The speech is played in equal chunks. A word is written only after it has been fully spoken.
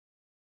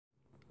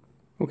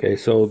Okay,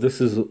 so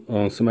this is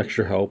some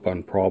extra help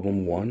on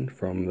problem 1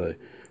 from the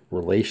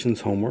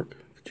relations homework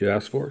that you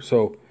asked for.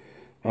 So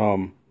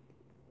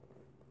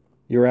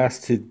you're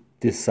asked to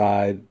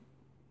decide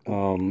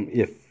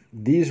if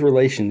these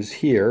relations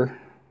here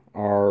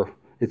are,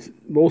 it's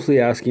mostly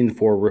asking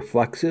for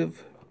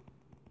reflexive,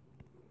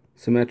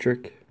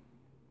 symmetric,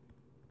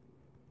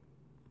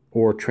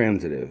 or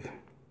transitive.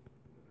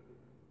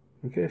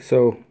 Okay,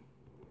 so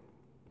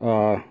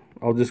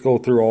I'll just go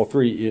through all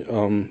three.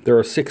 There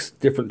are 6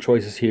 different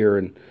choices here,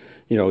 and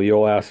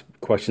you'll ask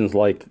questions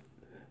like,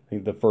 I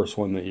think the first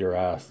one that you're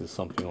asked is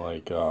something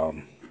like,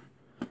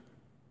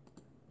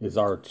 is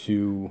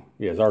R2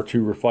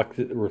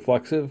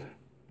 reflexive,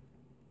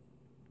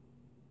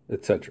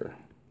 etc.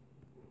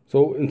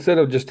 So instead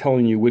of just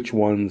telling you which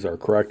ones are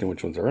correct and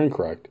which ones are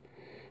incorrect,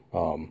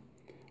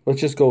 let's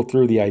just go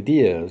through the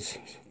ideas,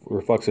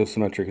 reflexive,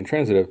 symmetric, and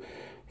transitive,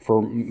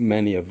 for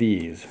many of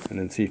these, and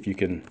then see if you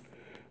can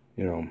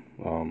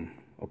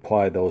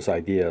apply those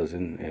ideas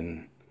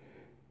and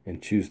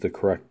choose the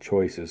correct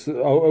choices. I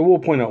will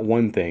point out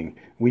one thing.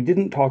 We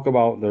didn't talk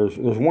about, there's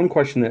one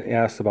question that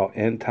asks about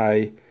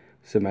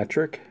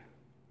anti-symmetric.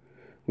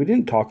 We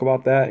didn't talk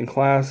about that in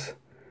class.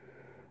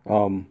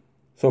 So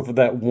for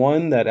that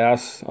one that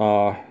asks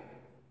about,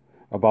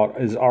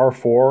 is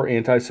R4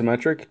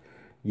 anti-symmetric?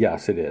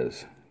 Yes, it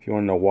is. If you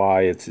want to know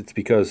why, it's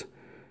because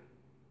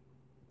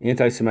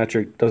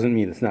anti-symmetric doesn't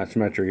mean it's not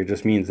symmetric. It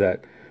just means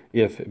that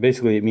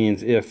it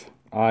means if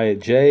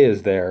J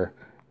is there,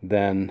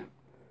 then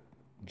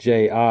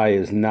Ji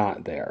is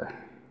not there,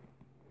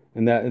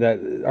 and that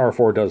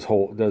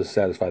R4 does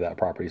satisfy that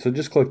property. So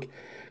just click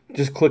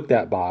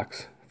that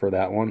box for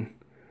that one.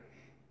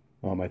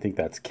 I think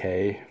that's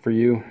K for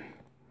you.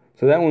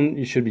 So that one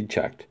you should be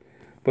checked.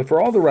 But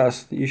for all the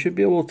rest, you should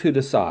be able to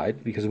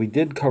decide, because we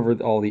did cover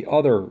all the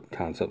other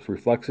concepts: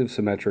 reflexive,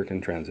 symmetric,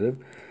 and transitive.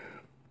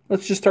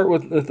 Let's just start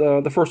with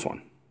the first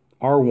one,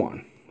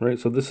 R1. Right,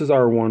 so this is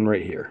R1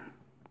 right here.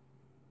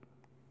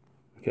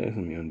 Okay, let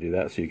me undo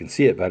that so you can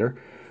see it better.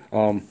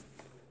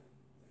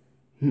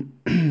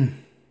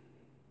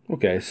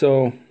 Okay,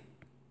 so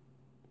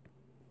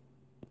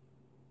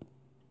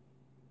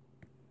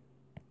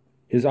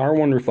is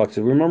R1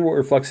 reflexive? Remember what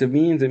reflexive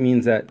means? It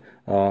means that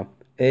A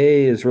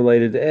is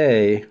related to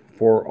A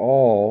for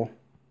all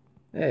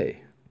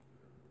A.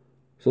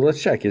 So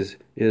let's check.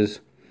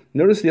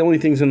 Notice the only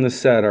things in this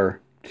set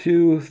are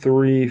 2,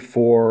 3,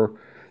 4.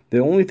 The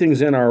only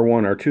things in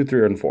R1 are 2,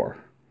 3, and 4.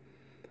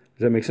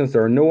 Does that make sense?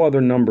 There are no other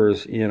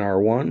numbers in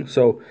R1.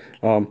 So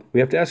we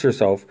have to ask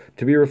ourselves,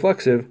 to be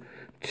reflexive,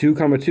 2,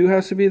 2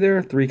 has to be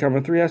there, 3,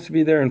 3 has to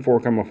be there, and 4,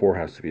 4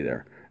 has to be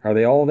there. Are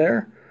they all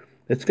there?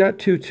 It's got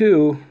 2,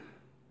 2.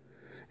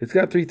 It's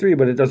got 3, 3,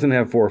 but it doesn't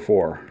have 4,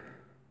 4.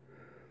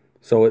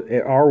 So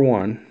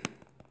R1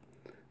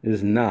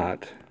 is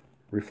not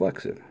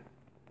reflexive.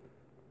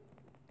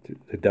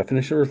 The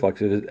definition of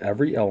reflexive is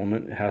every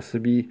element has to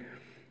be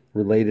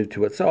related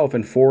to itself,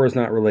 and 4 is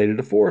not related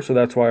to 4, so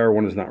that's why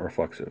R1 is not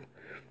reflexive.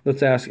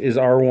 Let's ask, is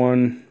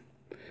R1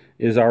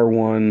 shoot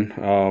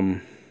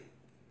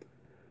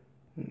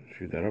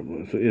that up.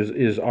 So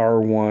is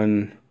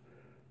R1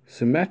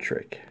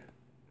 symmetric?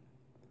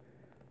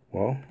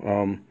 Well,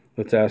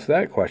 let's ask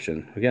that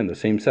question. Again, the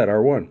same set,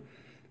 R1.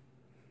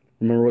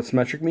 Remember what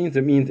symmetric means?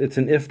 It means it's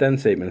an if-then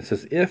statement. It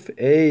says if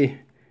A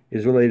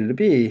is related to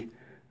B,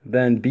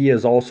 then B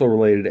is also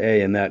related to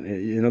A, and that,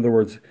 in other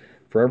words,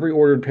 for every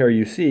ordered pair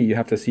you see, you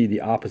have to see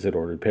the opposite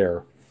ordered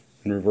pair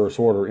in reverse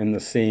order in the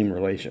same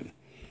relation.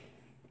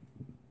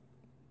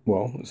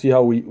 Well, see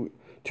how 2,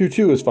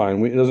 2 is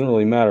fine. It doesn't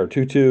really matter.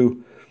 2,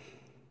 2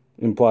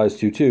 implies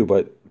 2, 2,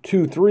 but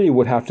 2, 3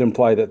 would have to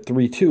imply that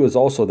 3, 2 is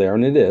also there,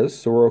 and it is,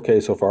 so we're okay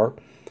so far.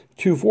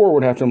 2, 4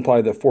 would have to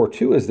imply that 4,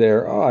 2 is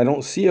there. Oh, I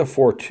don't see a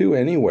 4, 2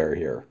 anywhere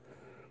here.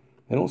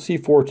 I don't see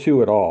 4,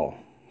 2 at all.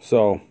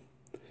 So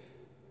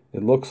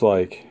it looks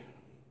like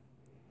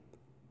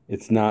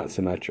it's not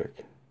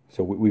symmetric.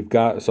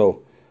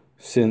 So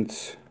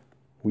since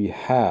we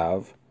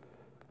have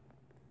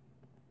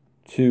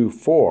 2,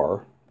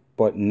 4,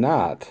 but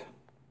not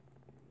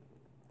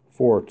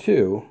 4,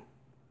 2,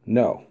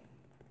 no.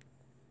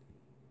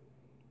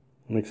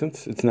 Makes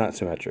sense? It's not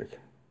symmetric.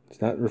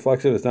 It's not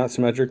reflexive. It's not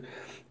symmetric.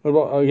 What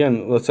about,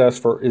 again, let's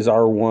ask for, is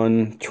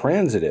R1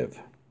 transitive?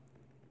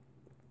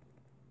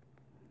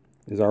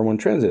 Is R1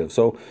 transitive?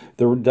 So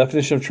the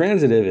definition of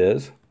transitive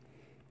is,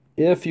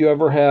 if you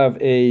ever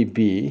have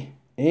AB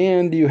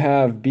and you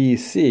have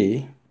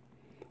BC,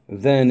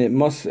 then it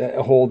must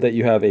hold that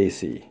you have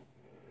AC.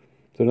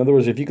 So in other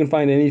words, if you can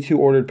find any two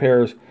ordered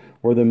pairs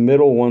where the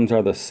middle ones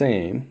are the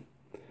same,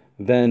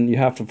 then you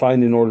have to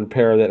find an ordered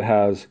pair that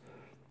has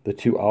the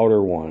two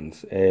outer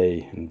ones,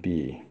 A and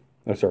B.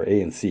 Oh, sorry,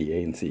 A and C.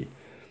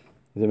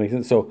 Does that make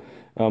sense? So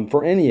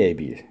for any A,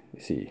 B,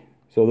 C.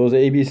 So those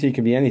A, B, C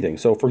can be anything.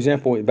 So for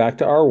example, back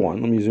to R1.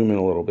 Let me zoom in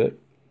a little bit.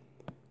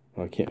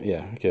 I can't,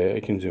 yeah, okay,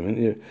 I can zoom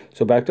in. Yeah.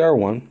 So back to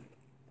R1.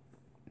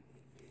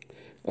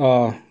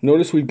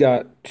 Notice we've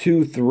got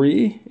 2,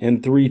 3,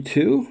 and 3,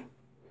 2.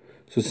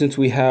 So since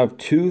we have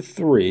 2,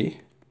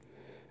 3,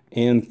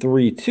 and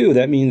 3, 2,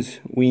 that means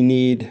we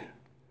need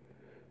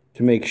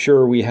to make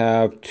sure we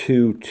have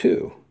 2,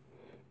 2,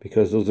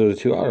 because those are the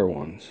two outer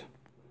ones.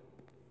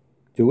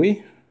 Do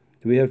we?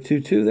 Do we have 2,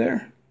 2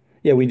 there?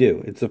 Yeah, we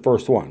do. It's the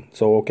first one.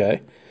 So,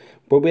 okay.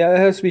 But that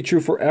has to be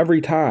true for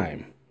every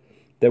time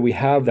that we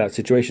have that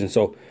situation.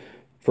 So,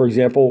 for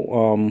example,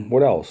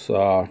 what else?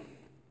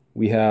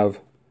 We have,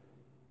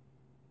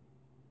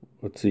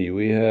 let's see,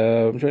 we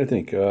have, I'm trying to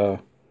think.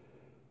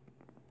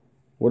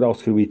 What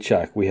else could we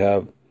check? We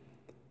have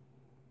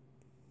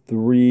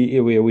 3,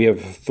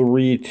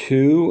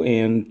 2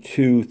 and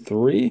 2,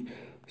 3.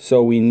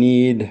 So we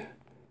need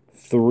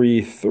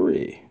 3,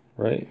 3,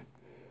 right?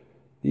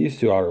 These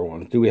two outer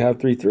ones. Do we have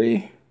 3,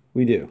 3?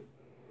 We do.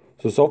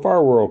 So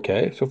far we're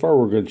okay. So far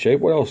we're in good shape.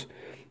 What else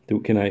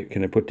can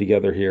I put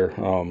together here?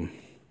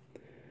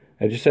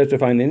 I just have to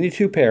find any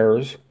two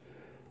pairs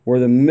where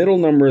the middle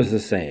number is the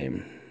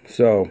same.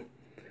 So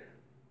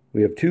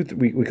we have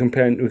we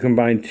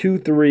combined 2,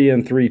 3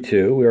 and 3,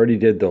 2. We already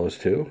did those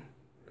two.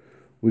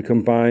 We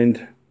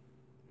combined.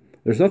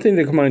 There's nothing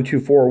to combine 2,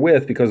 4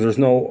 with because there's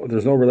no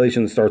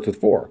relation that starts with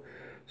 4.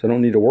 So I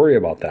don't need to worry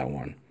about that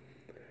one.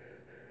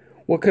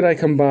 What could I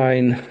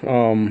combine?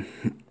 Oh,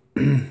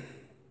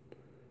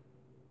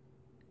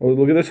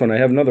 look at this one. I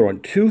have another one.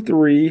 2,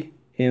 3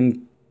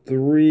 and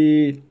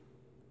 3.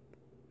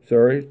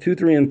 Sorry, 2,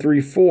 3 and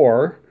 3,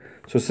 4.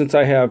 So since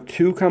I have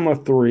 2,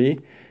 3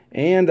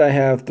 and I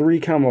have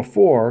 3,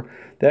 4,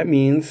 that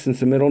means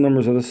since the middle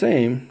numbers are the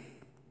same,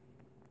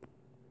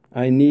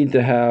 I need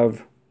to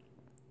have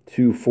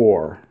 2,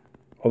 4.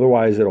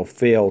 Otherwise, it'll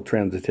fail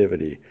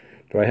transitivity.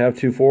 Do I have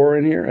 2, 4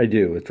 in here? I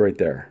do. It's right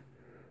there.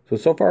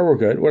 So far we're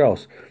good. What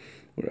else?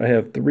 I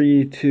have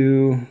 3,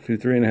 2, 2,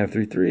 3, and I have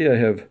 3, 3. I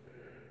have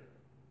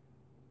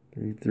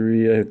 3,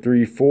 3. I have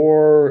 3,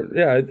 4.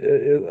 Yeah,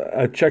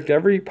 I checked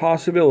every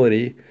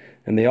possibility,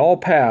 and they all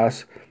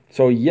pass.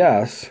 So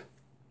yes,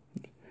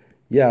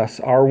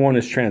 R1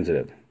 is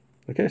transitive.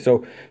 Okay,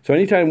 so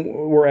anytime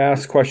we're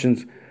asked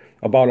questions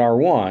about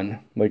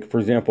R1, like for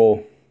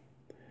example,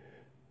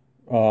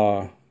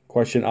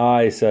 question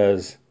I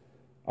says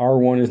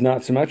R1 is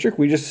not symmetric.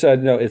 We just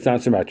said no, it's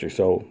not symmetric.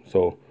 So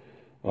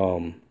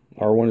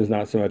R1 is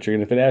not symmetric.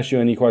 And if it asks you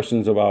any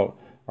questions about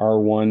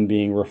R1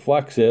 being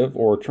reflexive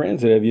or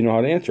transitive, you know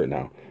how to answer it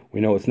now.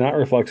 We know it's not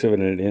reflexive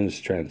and it is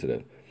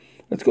transitive.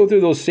 Let's go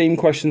through those same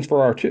questions for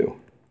R2.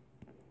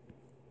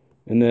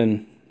 And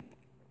then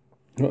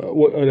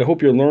what I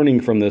hope you're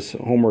learning from this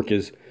homework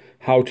is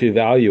how to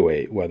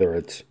evaluate whether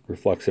it's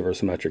reflexive or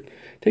symmetric.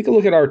 Take a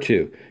look at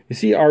R2. You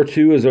see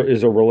R2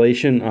 is a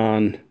relation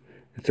on,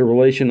 it's a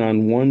relation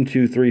on 1,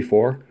 2, 3,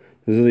 4.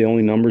 Those are the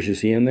only numbers you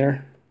see in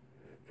there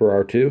for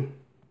R2.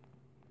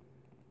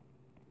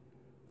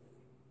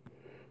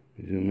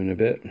 Zoom in a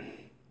bit.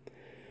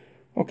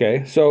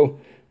 Okay, so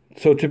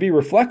to be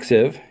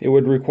reflexive, it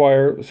would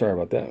require, sorry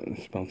about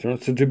that,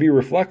 so to be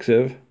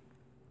reflexive,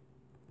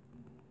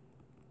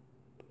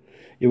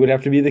 it would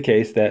have to be the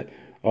case that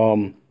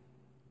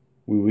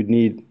we would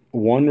need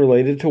 1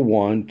 related to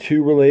 1,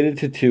 2 related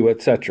to 2,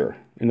 etc.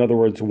 In other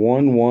words,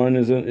 1, 1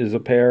 is a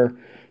pair,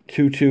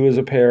 2, 2 is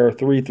a pair,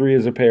 3, 3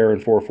 is a pair,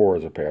 and 4, 4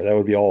 is a pair. That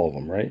would be all of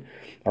them, right?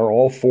 Are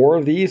all 4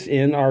 of these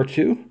in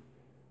R2?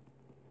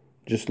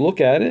 Just look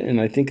at it, and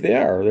I think they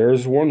are.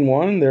 There's 1,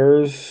 1,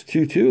 there's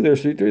 2, 2,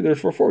 there's 3, 3, there's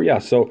 4, 4. Yeah,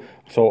 so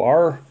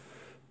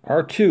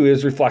R2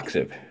 is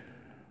reflexive.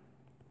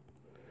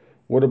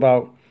 What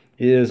about,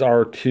 is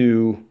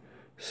R2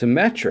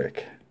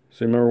 symmetric?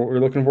 So remember what we're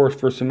looking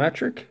for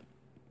symmetric?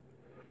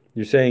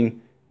 You're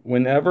saying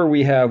whenever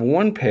we have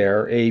one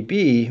pair,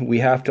 AB, we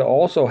have to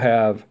also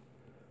have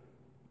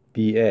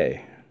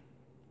BA.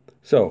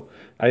 So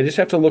I just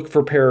have to look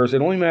for pairs.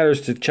 It only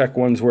matters to check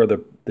ones where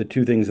the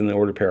two things in the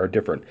ordered pair are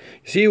different.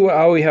 You see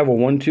how we have a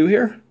 1, 2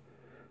 here?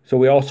 So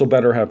we also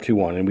better have 2,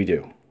 1, and we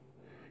do.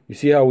 You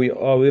see how we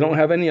don't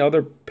have any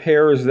other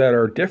pairs that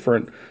are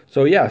different.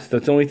 So yes,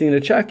 that's the only thing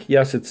to check.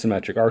 Yes, it's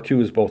symmetric.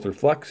 R2 is both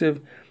reflexive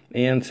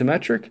and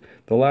symmetric.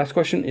 The last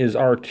question, is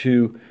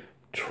R2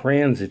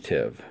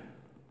 transitive?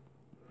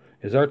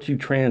 Is R2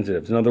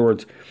 transitive? In other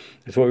words,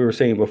 it's what we were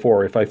saying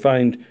before. If I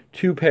find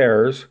two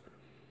pairs,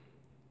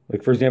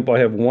 like for example, I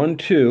have 1,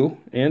 2,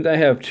 and I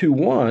have 2,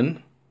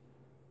 1,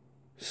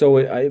 so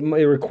it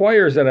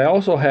requires that I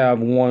also have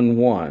 1,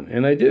 1,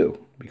 and I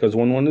do, because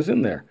 1, 1 is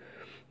in there.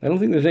 I don't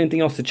think there's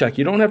anything else to check.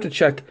 You don't have to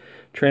check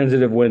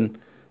transitive when,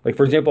 like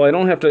for example, I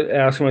don't have to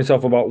ask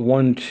myself about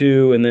 1,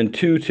 2, and then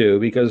 2, 2,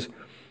 because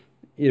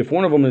if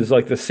one of them is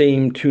like the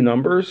same two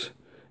numbers,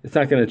 it's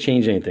not going to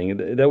change anything.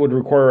 That would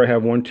require I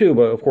have 1, 2,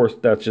 but of course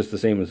that's just the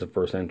same as the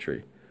first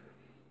entry.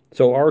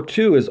 So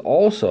R2 is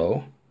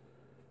also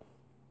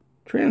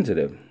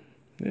transitive.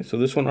 Okay, so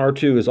this one,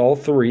 R2, is all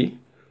 3.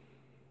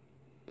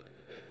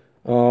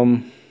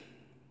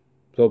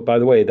 So by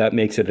the way, that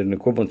makes it an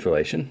equivalence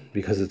relation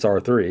because it's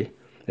R3.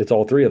 It's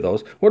all 3 of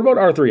those. What about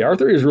R3?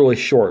 R3 is really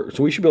short,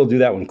 so we should be able to do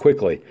that one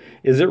quickly.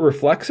 Is it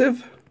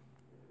reflexive?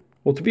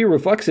 Well, to be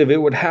reflexive, it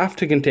would have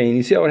to contain,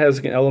 you see how it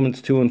has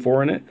elements 2 and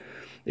 4 in it?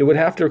 It would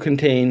have to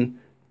contain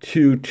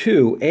 2,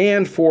 2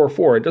 and 4,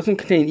 4. It doesn't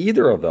contain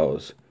either of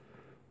those.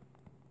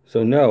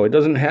 So no, it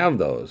doesn't have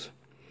those.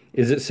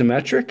 Is it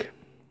symmetric?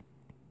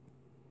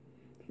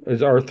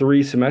 Is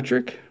R3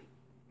 symmetric?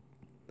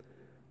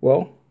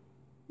 Well,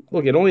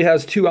 look, it only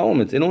has two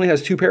elements. It only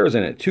has two pairs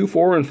in it, 2,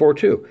 4, and 4,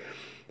 2.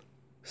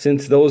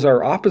 Since those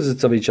are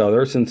opposites of each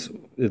other, since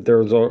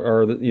there's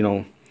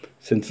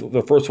since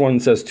the first one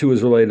says 2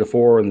 is related to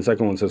 4 and the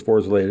second one says 4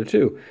 is related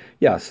to 2,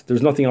 yes,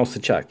 there's nothing else to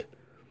check.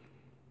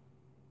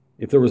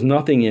 If there was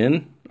nothing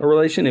in a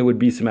relation, it would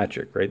be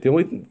symmetric, right? The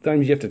only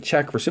time you have to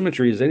check for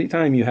symmetry is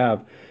anytime you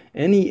have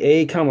any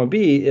A comma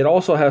B, it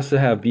also has to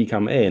have B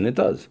comma A, and it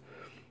does.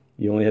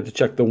 You only have to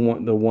check the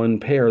one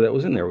pair that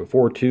was in there.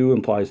 4, 2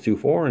 implies 2,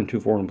 4, and 2,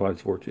 4 implies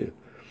 4, 2.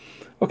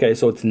 Okay,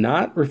 so it's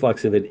not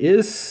reflexive. It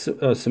is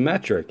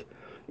symmetric.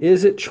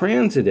 Is it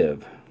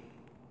transitive?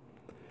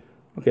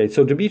 Okay,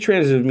 so to be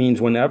transitive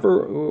means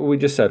whenever, we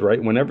just said,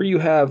 right, whenever you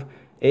have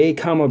A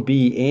comma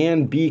B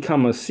and B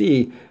comma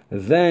C,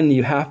 then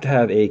you have to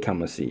have A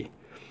comma C.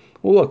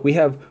 Well, look, we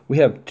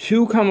have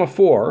 2 comma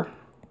 4,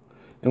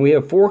 and we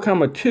have 4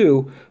 comma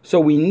 2, so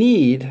we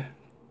need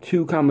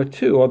 2 comma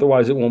 2,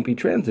 otherwise it won't be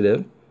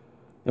transitive,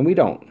 and we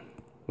don't.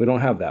 We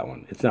don't have that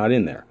one. It's not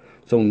in there.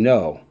 So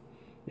no,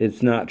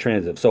 it's not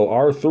transitive. So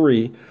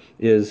R3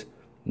 is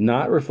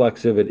not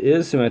reflexive, it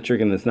is symmetric,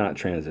 and it's not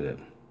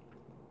transitive.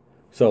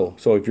 So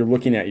if you're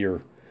looking at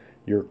your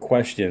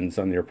questions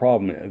on your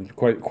problem,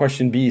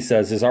 question B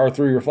says, is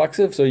R3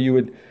 reflexive? So you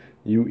would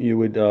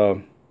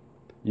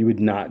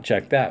not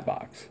check that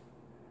box.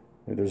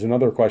 There's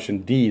another question,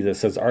 D, that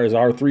says, is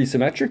R3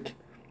 symmetric?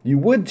 You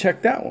would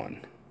check that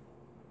one.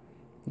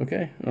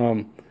 Okay,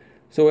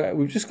 so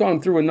we've just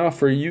gone through enough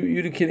for you.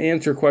 You can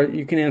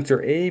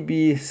answer A,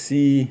 B,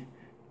 C,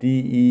 D,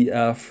 E,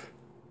 F,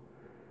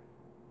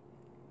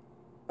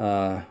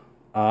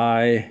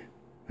 I,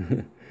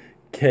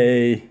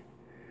 K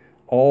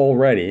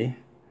already.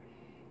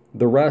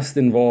 The rest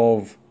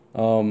involve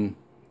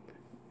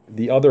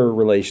the other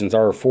relations,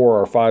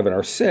 R4, R5, and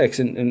R6,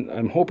 and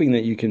I'm hoping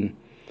that you can,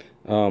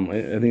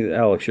 I think,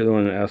 Alex, you're the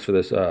one that asked for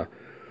this,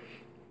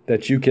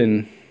 that you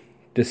can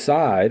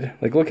decide,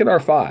 like look at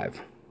R5.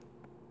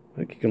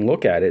 Like you can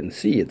look at it and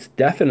see it's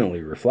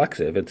definitely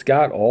reflexive. It's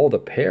got all the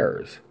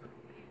pairs.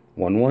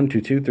 1, 1,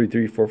 2, 2, 3,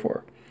 3, 4,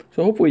 4.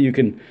 So hopefully you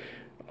can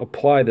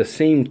apply the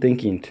same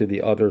thinking to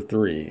the other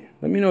three.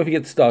 Let me know if you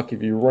get stuck.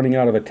 If you're running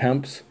out of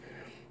attempts,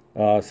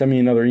 send me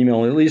another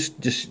email, and at least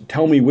just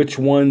tell me which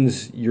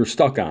ones you're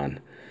stuck on.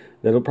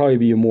 That'll probably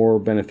be a more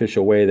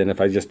beneficial way than if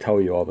I just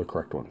tell you all the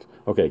correct ones.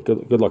 Okay,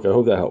 good luck. I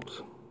hope that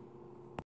helps.